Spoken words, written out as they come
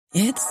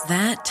It's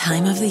that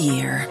time of the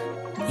year.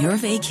 Your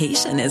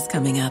vacation is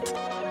coming up.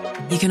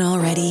 You can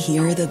already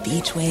hear the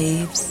beach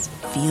waves,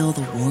 feel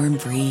the warm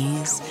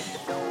breeze,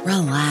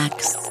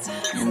 relax,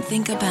 and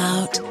think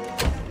about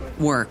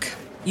work.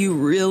 You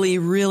really,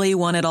 really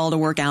want it all to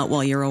work out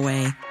while you're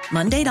away.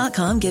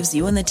 Monday.com gives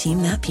you and the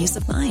team that peace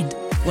of mind.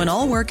 When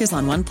all work is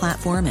on one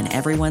platform and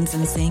everyone's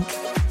in sync,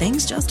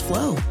 things just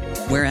flow.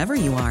 Wherever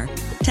you are,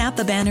 tap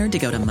the banner to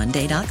go to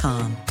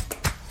Monday.com.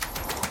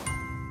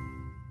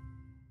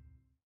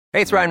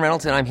 Hey, it's Ryan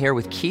Reynolds, and I'm here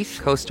with Keith,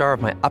 co-star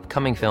of my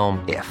upcoming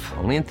film, If,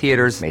 only in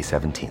theaters May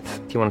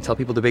 17th. Do you want to tell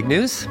people the big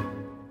news?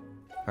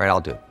 All right,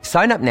 I'll do it.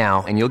 Sign up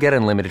now and you'll get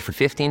unlimited for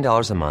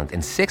 $15 a month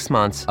and 6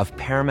 months of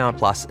Paramount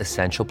Plus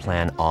Essential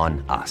Plan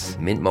on us.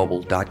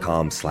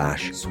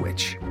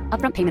 MintMobile.com/switch.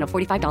 Upfront payment of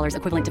 $45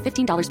 equivalent to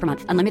 $15 per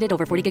month. Unlimited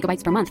over 40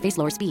 gigabytes per month. Face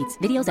lower speeds.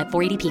 Videos at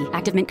 480p.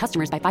 Active Mint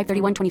customers by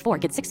 531.24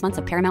 get 6 months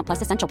of Paramount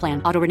Plus Essential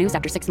Plan. Auto renews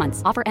after 6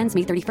 months. Offer ends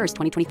May 31st,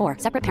 2024.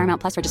 Separate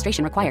Paramount Plus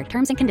registration required.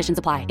 Terms and conditions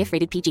apply if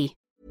rated PG.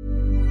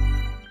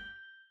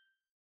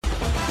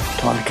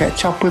 Time to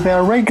catch up with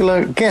our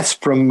regular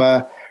guest from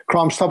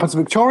Crime Stoppers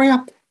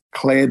Victoria.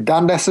 Claire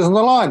Dundas is on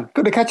the line.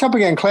 Good to catch up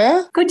again,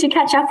 Claire. Good to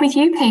catch up with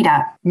you,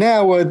 Peter.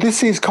 Now,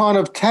 this is kind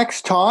of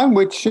tax time,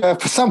 which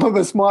for some of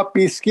us might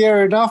be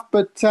scary enough,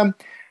 but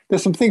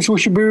there's some things we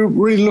should be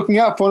really looking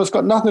out for, and it's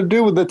got nothing to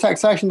do with the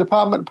taxation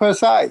department per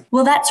se.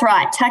 Well, that's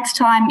right. Tax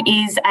time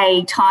is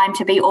a time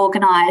to be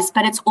organised,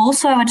 but it's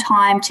also a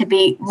time to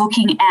be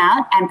looking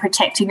out and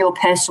protecting your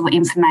personal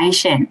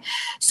information.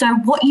 So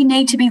what you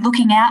need to be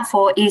looking out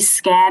for is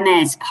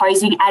scammers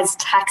posing as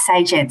tax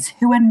agents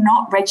who are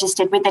not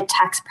registered with the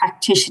Tax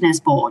Practitioners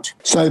Board.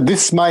 So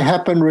this may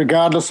happen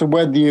regardless of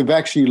whether you've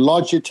actually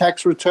lodged your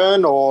tax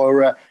return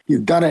or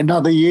you've done it in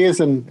other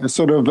years and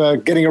sort of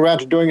getting around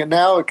to doing it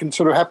now. It can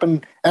sort of happen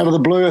out of the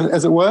blue,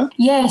 as it were?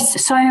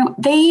 Yes. So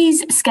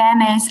these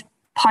scammers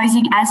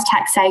posing as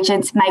tax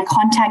agents may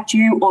contact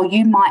you, or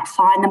you might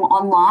find them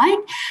online.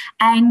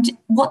 And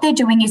what they're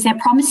doing is they're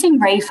promising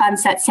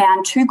refunds that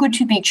sound too good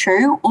to be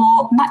true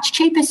or much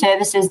cheaper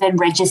services than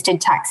registered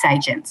tax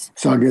agents.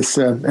 So I guess,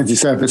 as you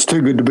say, if it's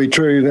too good to be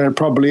true, then it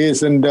probably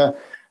is. And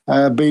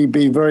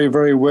be very,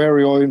 very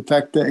wary, or in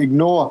fact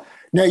ignore.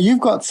 Now, you've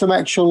got some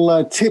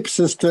actual tips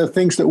as to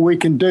things that we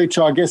can do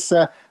to, I guess,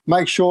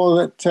 make sure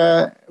that,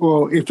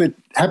 if it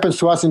happens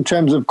to us in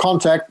terms of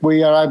contact,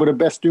 we are able to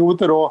best deal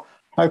with it, or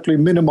hopefully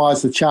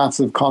minimise the chance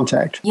of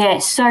contact.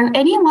 Yes, so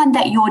anyone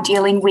that you're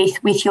dealing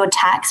with your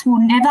tax will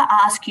never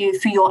ask you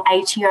for your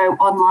ATO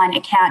online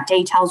account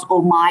details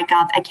or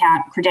MyGov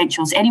account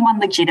credentials, anyone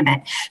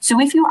legitimate.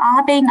 So if you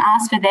are being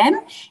asked for them,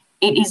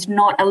 it is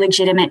not a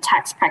legitimate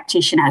tax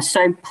practitioner.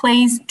 So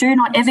please do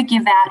not ever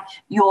give out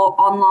your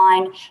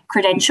online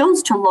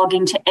credentials to log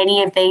into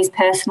any of these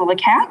personal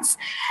accounts.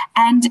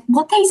 And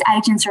what these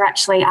agents are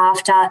actually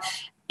after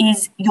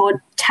is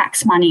your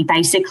tax money,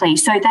 basically.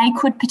 So they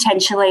could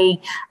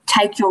potentially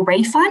take your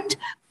refund,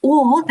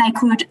 or they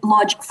could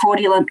lodge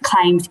fraudulent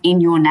claims in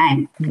your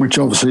name. Which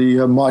obviously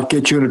might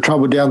get you into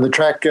trouble down the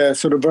track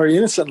sort of very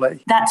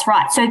innocently. That's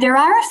right. So there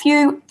are a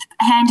few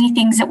handy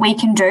things that we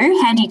can do,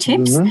 handy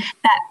tips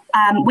that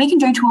we can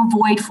do to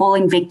avoid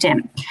falling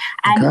victim.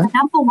 And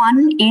number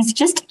one is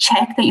just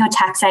check that your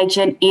tax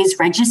agent is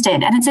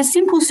registered. And it's a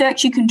simple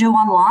search you can do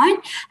online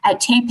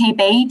at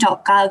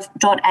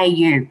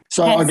tpb.gov.au.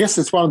 So I guess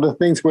it's one of the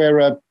things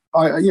where,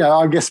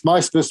 I guess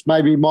most of us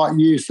maybe might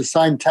use the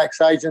same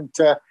tax agent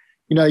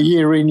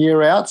year in,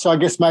 year out. So I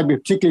guess maybe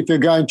particularly if you're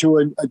going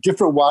to a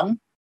different one,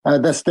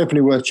 that's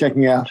definitely worth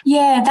checking out.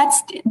 Yeah,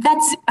 that's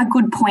a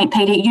good point,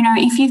 Peter. You know,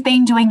 if you've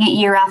been doing it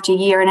year after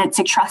year and it's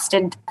a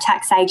trusted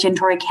tax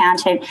agent or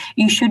accountant,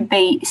 you should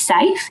be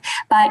safe.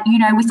 But, you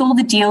know, with all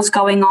the deals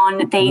going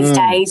on these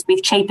days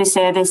with cheaper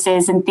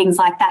services and things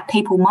like that,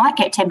 people might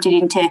get tempted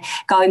into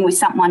going with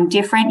someone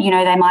different. You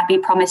know, they might be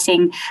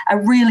promising a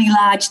really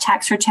large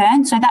tax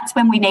return. So that's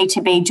when we need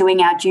to be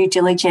doing our due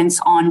diligence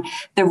on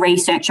the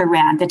research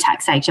around the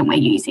tax agent we're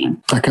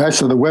using. Okay,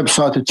 so the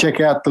website to check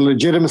out the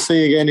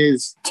legitimacy again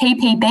is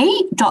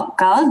tpb.gov.au.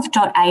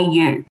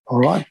 All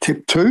right,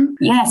 tip 2.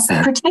 Yes,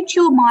 protect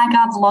your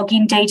MyGov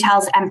login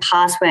details and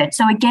password.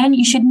 So again,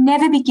 you should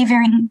never be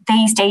giving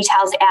these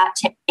details out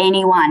to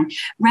anyone.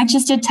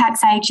 Registered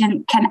tax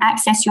agent can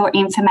access your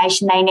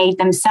information they need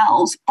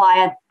themselves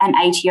via an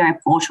ATO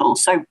portal.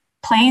 So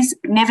please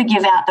never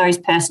give out those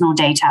personal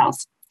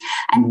details.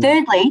 And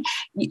thirdly,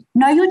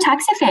 know your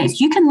tax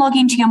affairs. You can log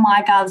into your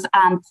MyGov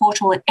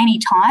portal at any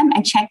time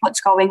and check what's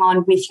going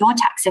on with your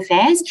tax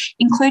affairs,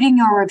 including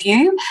your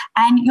review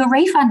and your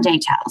refund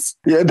details.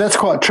 Yeah, that's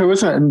quite true,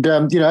 isn't it? And,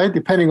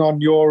 depending on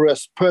your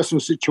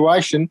personal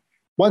situation,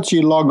 once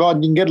you log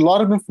on, you can get a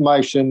lot of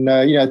information,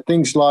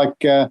 things like,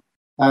 if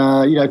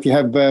you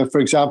have, for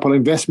example,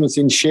 investments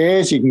in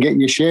shares, you can get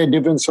your share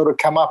dividends sort of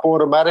come up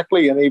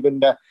automatically, and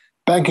even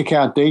bank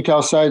account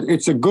details. So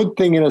it's a good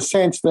thing in a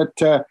sense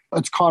that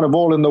it's kind of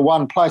all in the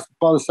one place.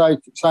 By the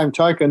same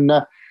token,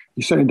 you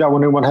you certainly don't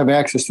want anyone having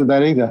access to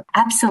that either.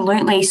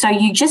 Absolutely. So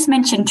you just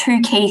mentioned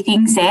two key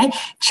things there.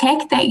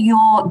 Check that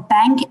your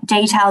bank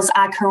details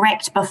are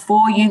correct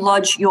before you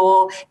lodge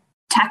your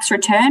tax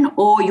return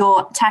or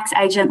your tax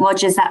agent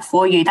lodges that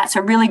for you. That's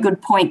a really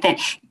good point, that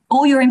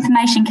all your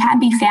information can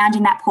be found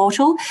in that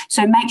portal.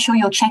 So make sure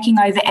you're checking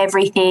over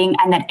everything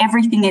and that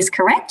everything is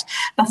correct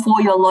before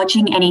you're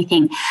lodging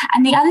anything.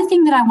 And the other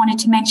thing that I wanted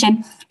to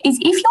mention is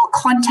if you're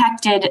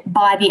contacted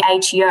by the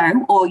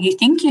ATO, or you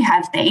think you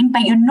have been,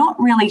 but you're not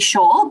really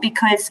sure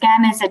because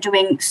scammers are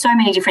doing so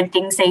many different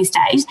things these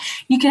days,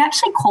 you can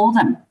actually call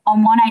them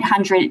on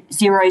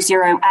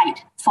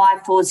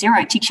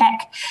 1-800-008-540 to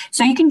check.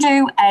 So you can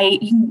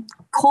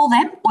call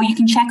them, or you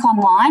can check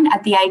online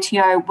at the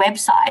ATO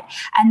website,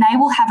 and they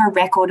will have a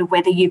record of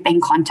whether you've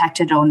been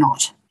contacted or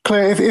not.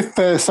 Claire,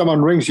 if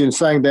someone rings you and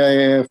saying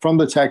they're from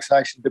the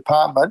taxation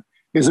department,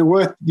 is it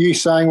worth you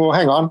saying, well,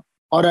 hang on,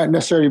 I don't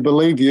necessarily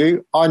believe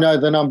you. I know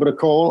the number to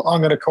call. I'm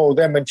going to call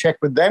them and check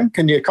with them.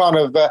 Can you kind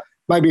of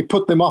maybe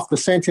put them off the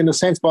scent in a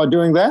sense by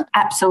doing that?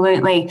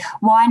 Absolutely.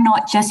 Why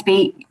not just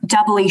be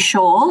doubly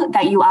sure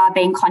that you are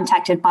being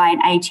contacted by an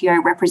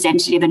ATO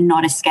representative and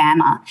not a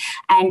scammer?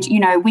 And,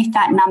 with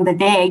that number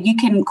there, you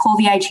can call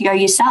the ATO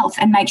yourself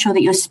and make sure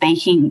that you're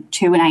speaking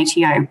to an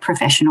ATO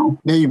professional.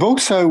 Now, you've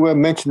also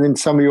mentioned in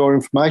some of your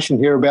information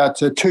here about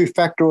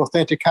two-factor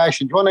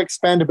authentication. Do you want to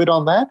expand a bit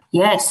on that?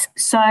 Yes.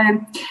 So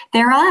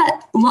there are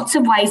lots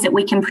of ways that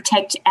we can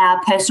protect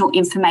our personal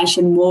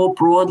information more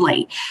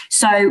broadly.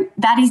 So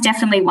that is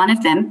definitely one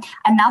of them.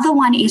 Another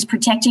one is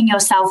protecting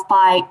yourself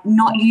by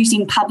not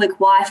using public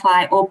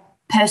Wi-Fi or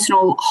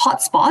personal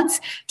hotspots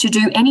to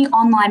do any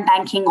online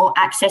banking or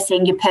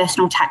accessing your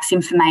personal tax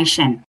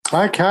information.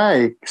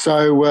 Okay.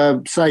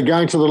 So say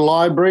going to the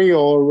library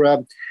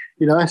or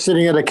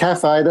sitting at a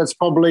cafe, that's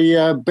probably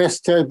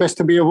best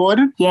to be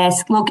avoided?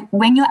 Yes. Look,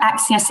 when you're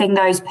accessing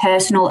those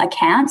personal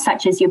accounts,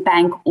 such as your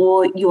bank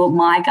or your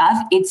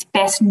MyGov, it's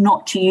best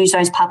not to use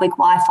those public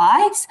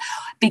Wi-Fis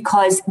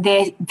because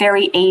they're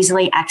very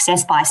easily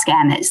accessed by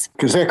scammers.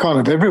 Because they're kind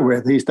of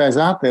everywhere these days,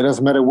 aren't they? It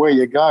doesn't matter where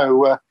you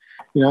go.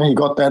 You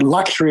got that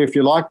luxury, if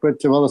you like,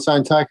 but by the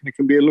same token, it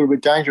can be a little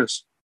bit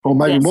dangerous, or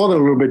maybe more than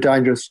a little bit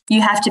dangerous.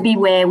 You have to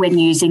beware when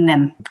using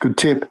them. Good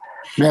tip.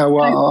 Now,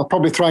 I've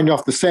probably thrown you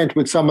off the scent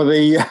with some of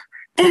the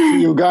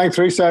you're going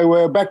through.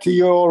 So back to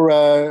your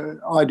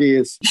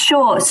ideas.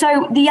 Sure.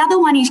 So the other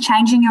one is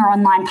changing your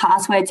online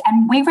passwords.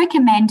 And we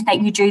recommend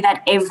that you do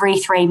that every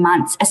 3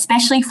 months,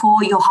 especially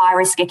for your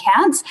high-risk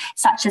accounts,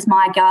 such as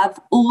MyGov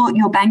or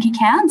your bank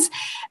accounts,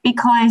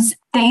 because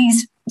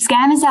these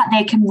scammers out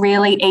there can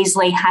really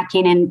easily hack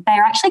in, and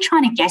they're actually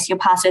trying to guess your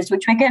passwords,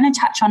 which we're going to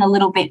touch on a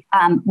little bit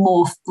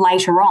more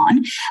later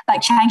on.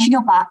 But changing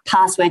your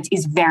passwords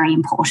is very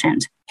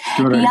important.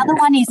 The other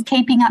one is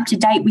keeping up to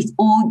date with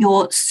all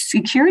your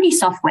security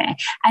software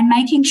and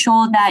making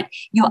sure that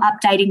you're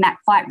updating that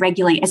quite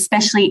regularly,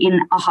 especially in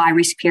a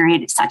high-risk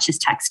period such as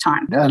tax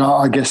time. And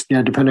I guess,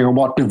 depending on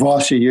what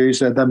device you use,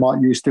 they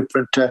might use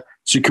different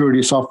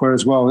security software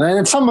as well.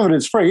 And some of it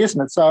is free,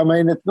 isn't it? So, I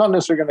mean, it's not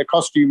necessarily going to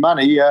cost you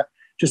money.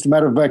 Just a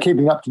matter of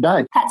keeping up to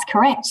date. That's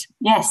correct,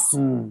 yes.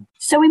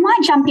 So we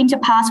might jump into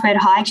password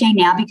hygiene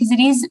now because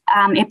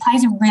it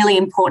plays a really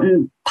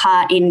important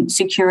part in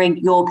securing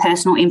your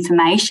personal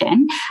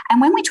information. And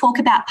when we talk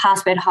about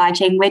password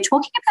hygiene, we're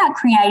talking about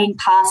creating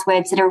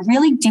passwords that are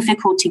really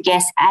difficult to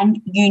guess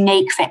and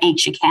unique for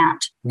each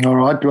account. All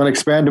right. Do you want to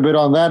expand a bit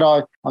on that?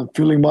 I'm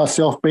feeling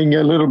myself being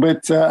a little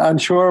bit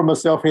unsure of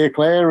myself here,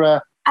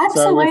 Claire.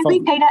 Absolutely,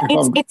 Peter.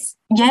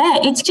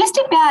 It's just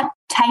about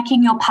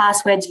taking your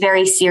passwords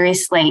very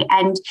seriously.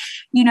 And,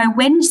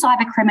 when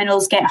cyber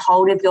criminals get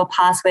hold of your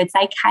passwords,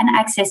 they can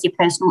access your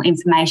personal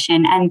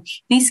information, and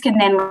this can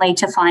then lead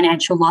to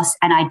financial loss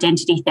and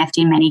identity theft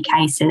in many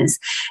cases.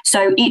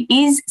 So it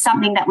is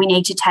something that we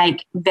need to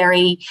take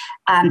very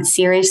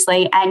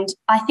seriously. And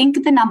I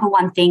think the number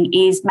one thing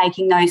is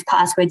making those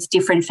passwords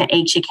different for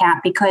each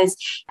account, because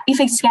if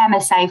a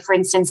scammer, say, for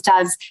instance,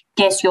 does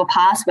guess your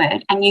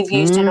password and you've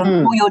used it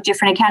on all your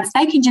different accounts,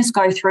 they can just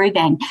go through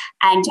then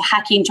and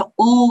hack into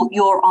all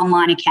your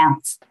online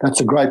accounts.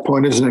 That's a great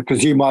point, isn't it?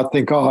 Because you might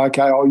think,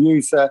 okay, I'll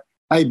use A,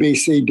 B,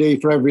 C, D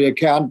for every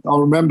account.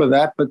 I'll remember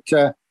that.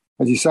 But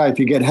as you say, if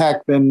you get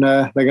hacked, then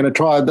they're going to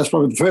try. That's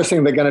probably the first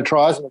thing they're going to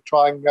try, isn't it?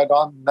 Try and get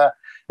on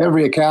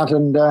every account,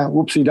 and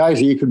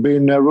whoopsie-daisy, you could be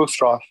in real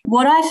strife.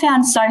 What I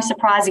found so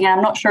surprising, and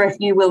I'm not sure if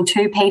you will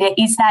too, Peter,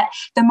 is that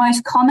the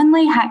most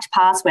commonly hacked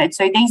passwords,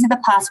 so these are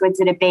the passwords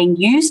that are being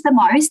used the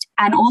most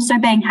and also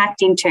being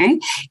hacked into,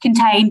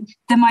 contain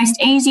the most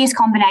easiest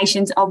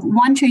combinations of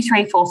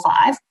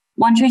 12345,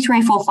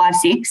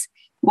 123456,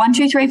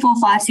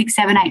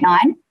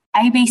 123456789,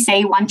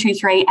 ABC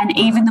 123, and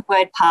even the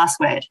word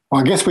password.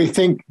 Well, I guess we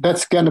think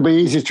that's going to be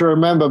easy to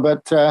remember,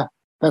 but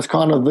that's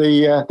kind of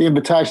the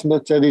invitation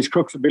that these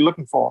crooks would be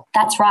looking for.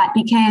 That's right,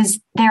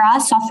 because there are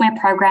software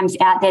programs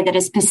out there that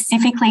are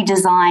specifically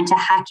designed to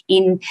hack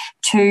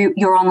into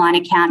your online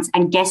accounts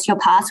and guess your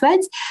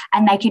passwords,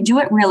 and they can do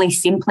it really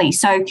simply.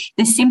 So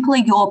the simpler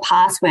your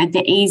password,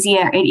 the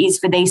easier it is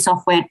for these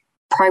software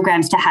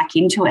programs to hack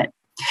into it.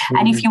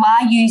 And if you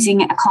are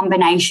using a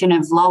combination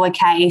of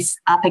lowercase,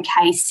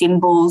 uppercase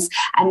symbols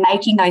and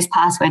making those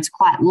passwords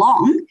quite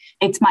long,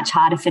 it's much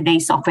harder for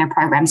these software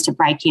programs to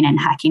break in and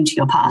hack into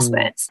your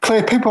passwords.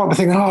 Claire, people might be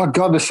thinking, oh,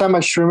 God, there's so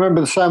much to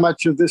remember, there's so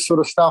much of this sort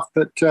of stuff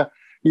that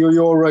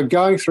you're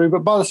going through.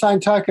 But by the same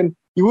token,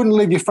 you wouldn't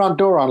leave your front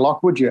door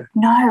unlocked, would you?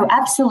 No,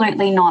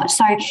 absolutely not.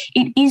 So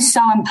it is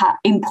so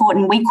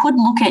important. We could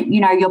look at,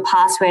 your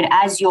password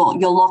as your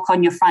lock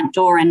on your front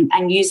door and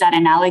use that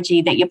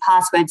analogy that your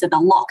passwords are the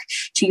lock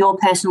to your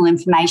personal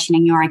information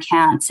in your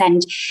accounts.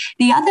 And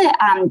the other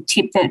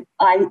tip that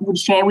I would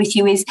share with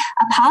you is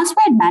a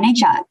password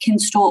manager can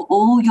store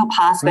all your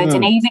passwords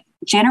and even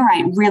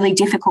generate really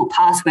difficult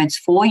passwords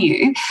for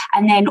you.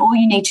 And then all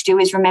you need to do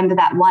is remember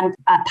that one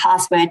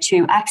password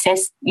to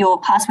access your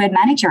password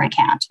manager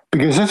account.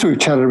 Because as we've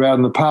chatted about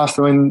in the past,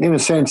 I mean, in a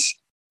sense,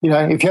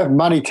 if you have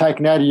money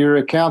taken out of your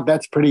account,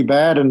 that's pretty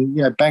bad. And,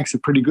 banks are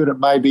pretty good at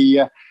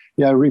maybe,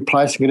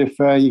 replacing it if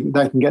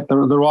they can get the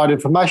right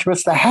information. But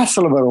it's the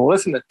hassle of it all,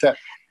 isn't it?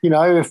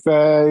 If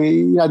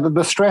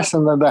the stress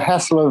and the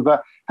hassle of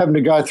having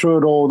to go through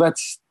it all,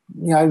 that's,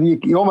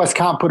 you almost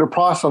can't put a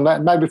price on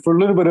that. Maybe for a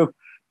little bit of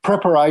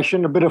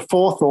preparation, a bit of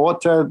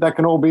forethought, that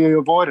can all be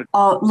avoided.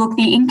 Oh, look,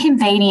 the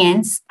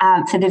inconvenience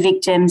for the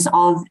victims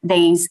of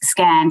these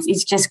scams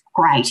is just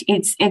great.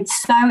 It's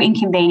so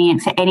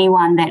inconvenient for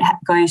anyone that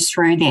goes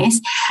through this.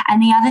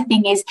 And the other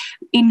thing is,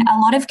 in a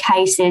lot of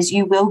cases,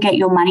 you will get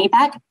your money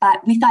back,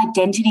 but with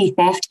identity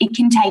theft, it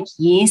can take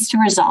years to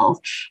resolve.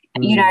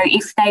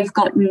 If they've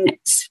gotten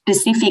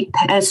specific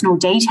personal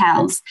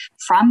details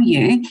from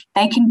you,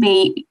 they can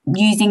be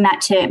using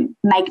that to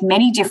make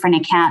many different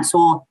accounts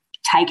or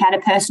take out a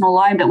personal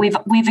loan. But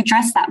we've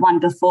addressed that one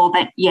before.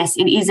 But yes,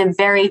 it is a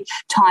very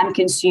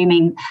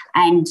time-consuming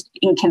and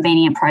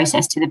inconvenient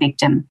process to the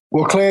victim.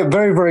 Well, Claire,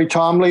 very, very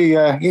timely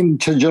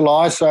into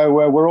July. So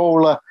we're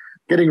all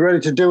getting ready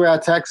to do our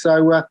tax.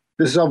 So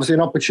this is obviously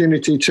an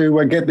opportunity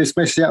to get this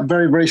message out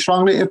very, very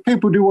strongly. If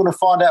people do want to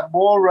find out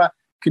more,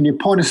 can you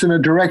point us in a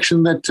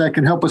direction that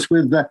can help us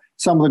with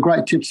some of the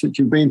great tips that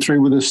you've been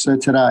through with us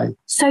today?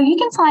 So you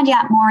can find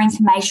out more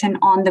information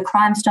on the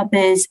Crime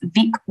Stoppers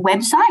Vic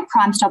website,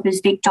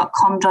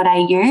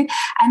 crimestoppersvic.com.au.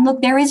 And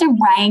look, there is a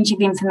range of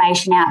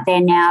information out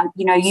there now.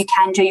 You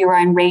can do your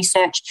own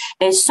research.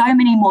 There's so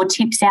many more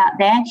tips out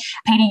there.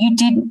 Peter, you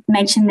did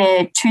mention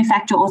the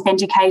two-factor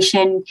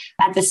authentication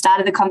at the start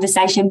of the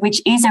conversation,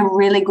 which is a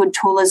really good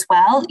tool as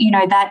well.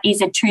 That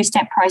is a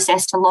two-step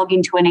process to log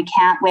into an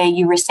account where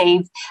you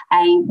receive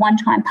a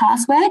one-time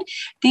password.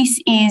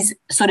 This is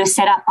sort of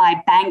set up by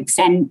banks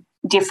and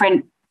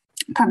different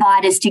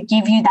providers to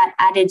give you that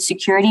added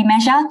security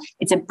measure.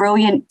 It's a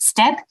brilliant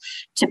step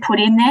to put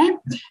in there.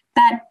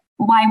 But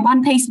my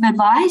one piece of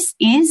advice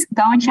is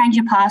go and change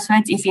your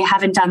passwords if you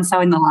haven't done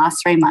so in the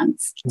last 3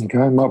 months.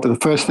 Okay, might be the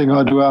first thing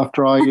I do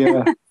after I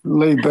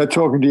leave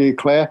talking to you,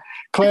 Claire.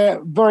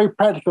 Claire, very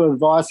practical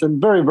advice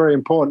and very, very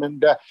important.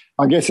 And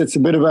I guess it's a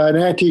bit of an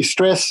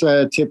anti-stress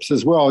tips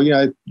as well.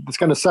 It's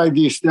going to save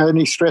you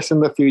any stress in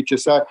the future.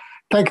 So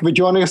thank you for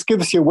joining us.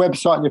 Give us your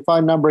website and your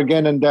phone number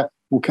again, and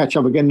we'll catch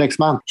up again next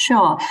month.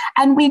 Sure.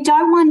 And we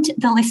don't want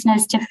the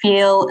listeners to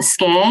feel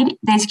scared.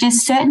 There's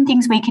just certain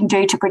things we can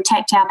do to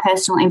protect our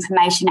personal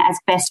information as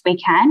best we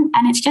can.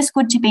 And it's just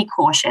good to be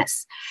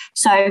cautious.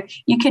 So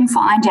you can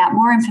find out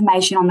more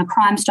information on the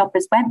Crime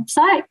Stoppers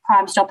website,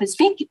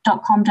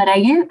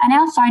 crimestoppersvic.com.au. And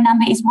our phone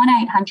number is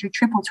 1800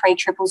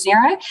 333 000.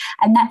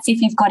 And that's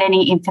if you've got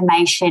any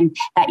information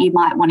that you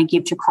might want to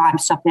give to Crime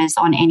Stoppers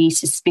on any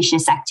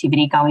suspicious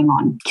activity going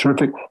on.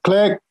 Terrific.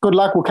 Claire, good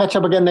luck. We'll catch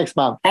up again next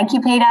month. Thank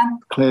you, Peter.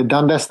 Claire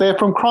Dundas there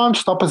from Crime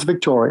Stoppers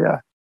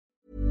Victoria.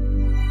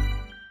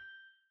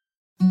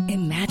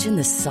 Imagine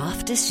the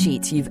softest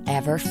sheets you've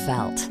ever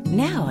felt.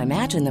 Now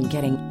imagine them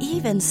getting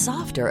even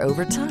softer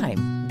over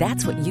time.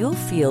 That's what you'll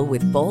feel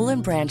with Boll &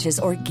 Branch's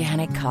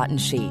organic cotton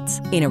sheets.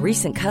 In a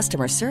recent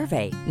customer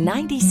survey,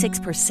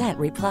 96%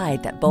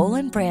 replied that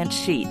Boll & Branch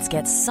sheets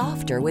get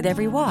softer with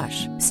every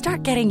wash.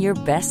 Start getting your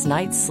best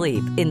night's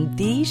sleep in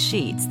these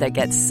sheets that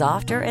get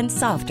softer and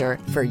softer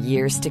for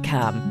years to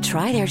come.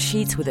 Try their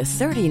sheets with a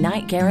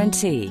 30-night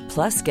guarantee.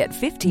 Plus, get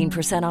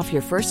 15% off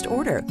your first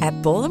order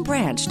at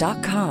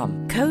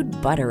bollandbranch.com. Code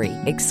BUTTERY.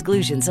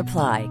 Exclusions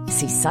apply.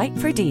 See site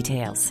for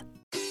details.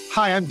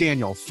 Hi, I'm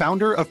Daniel,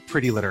 founder of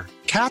Pretty Litter.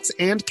 Cats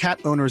and cat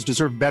owners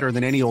deserve better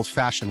than any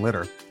old-fashioned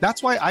litter.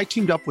 That's why I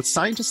teamed up with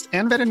scientists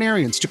and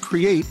veterinarians to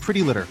create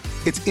Pretty Litter.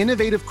 Its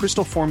innovative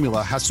crystal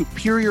formula has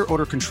superior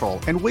odor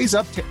control and weighs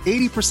up to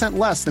 80%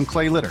 less than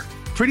clay litter.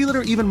 Pretty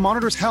Litter even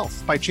monitors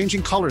health by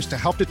changing colors to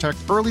help detect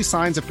early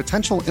signs of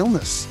potential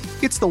illness.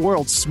 It's the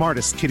world's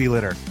smartest kitty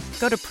litter.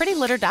 Go to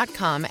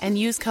prettylitter.com and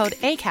use code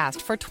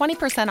ACAST for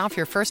 20% off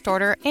your first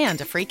order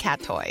and a free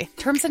cat toy.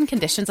 Terms and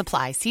conditions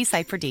apply. See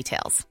site for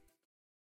details.